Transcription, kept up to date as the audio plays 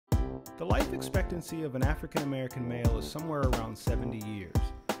The life expectancy of an African American male is somewhere around 70 years,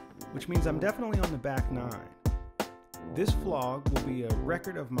 which means I'm definitely on the back nine. This vlog will be a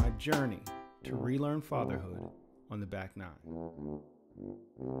record of my journey to relearn fatherhood on the back nine.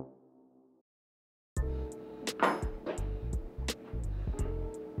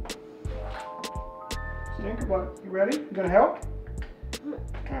 Think about it. You ready? You gonna help?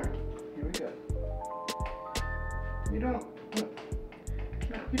 Alright, here we go. You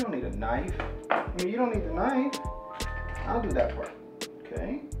don't need a knife. I mean, you don't need the knife. I'll do that part.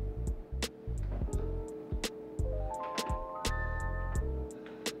 Okay.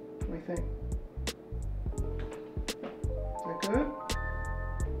 What do you think? Is that good?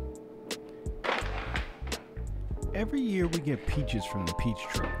 Every year we get peaches from the peach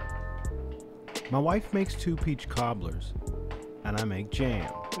tree. My wife makes 2 peach cobblers, and I make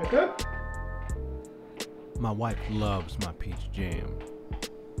jam. Is that good? My wife loves my peach jam.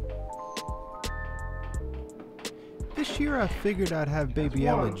 This year I figured I'd have Baby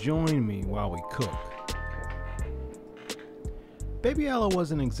Ella join me while we cook. Baby Ella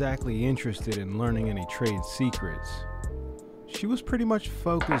wasn't exactly interested in learning any trade secrets. She was pretty much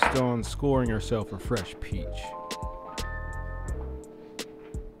focused on scoring herself a fresh peach.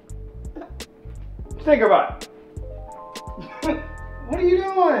 Think about it. What are you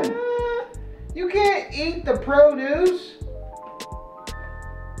doing? You can't eat the produce.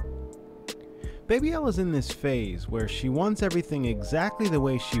 Baby Ella's in this phase where she wants everything exactly the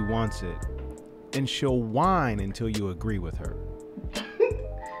way she wants it, and she'll whine until you agree with her.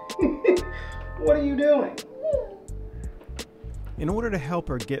 What are you doing? In order to help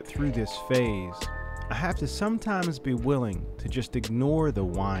her get through this phase, I have to sometimes be willing to just ignore the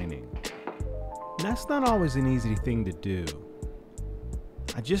whining. And that's not always an easy thing to do.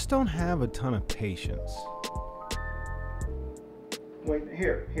 I just don't have a ton of patience. Wait,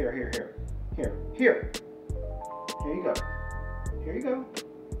 here. Here you go. Here you go.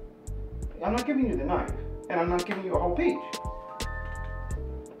 I'm not giving you the knife, and I'm not giving you a whole peach.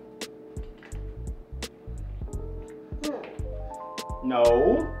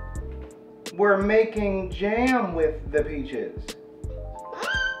 No. We're making jam with the peaches.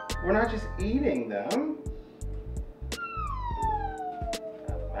 We're not just eating them.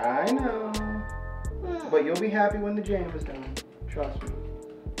 I know. But you'll be happy when the jam is done. Trust me.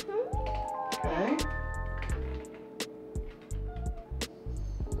 Okay?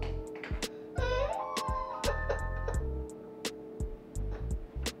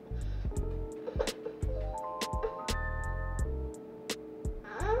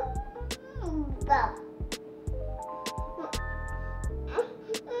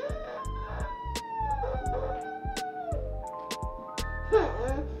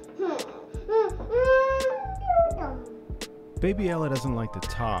 Baby Ella doesn't like to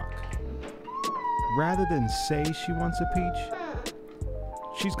talk. Rather than say she wants a peach,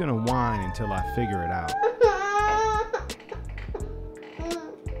 she's gonna whine until I figure it out.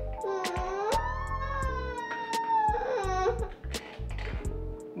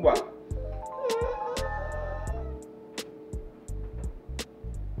 What?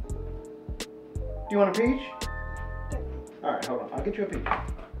 Do you want a peach? Alright, hold on. I'll get you a peach.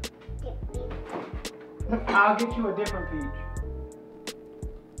 I'll get you a different peach.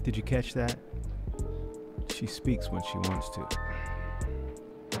 Did you catch that? She speaks when she wants to.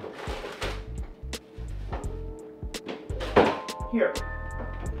 Here.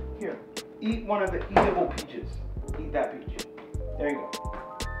 Eat one of the eatable peaches. Eat that peach. There you go.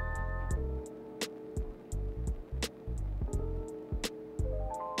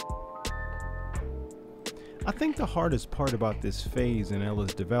 I think the hardest part about this phase in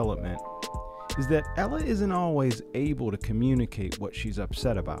Ella's development is that Ella isn't always able to communicate what she's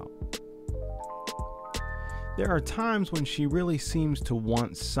upset about. There are times when she really seems to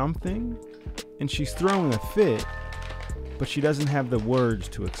want something and she's throwing a fit, but she doesn't have the words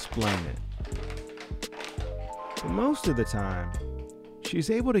to explain it. But most of the time, she's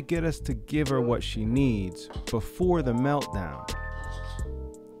able to get us to give her what she needs before the meltdown.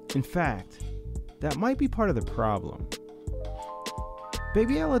 In fact, that might be part of the problem.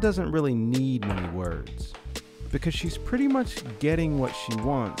 Baby Ella doesn't really need many words because she's pretty much getting what she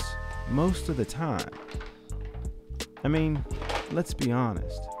wants most of the time. I mean, let's be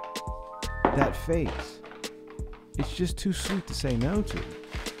honest. That face, it's just too sweet to say no to.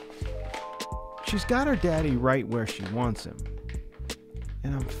 She's got her daddy right where she wants him,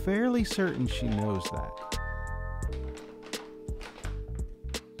 and I'm fairly certain she knows that.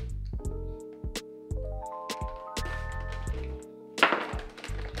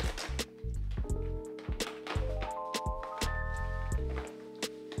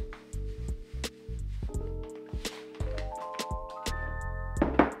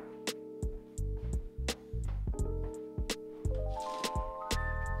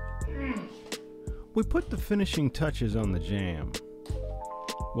 we put the finishing touches on the jam,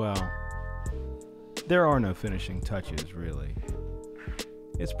 well, there are no finishing touches, really.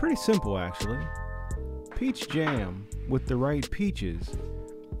 It's pretty simple, actually. Peach jam with the right peaches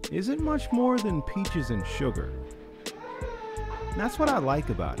isn't much more than peaches and sugar. And that's what I like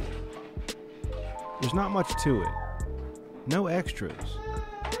about it. There's not much to it. No extras.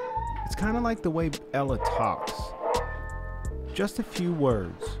 It's kind of like the way Ella talks. Just a few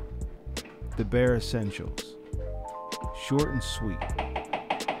words. The bare essentials. Short and sweet.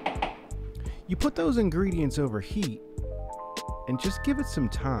 You put those ingredients over heat and just give it some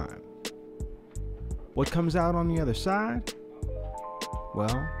time. What comes out on the other side?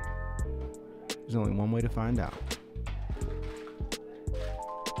 Well, there's only one way to find out.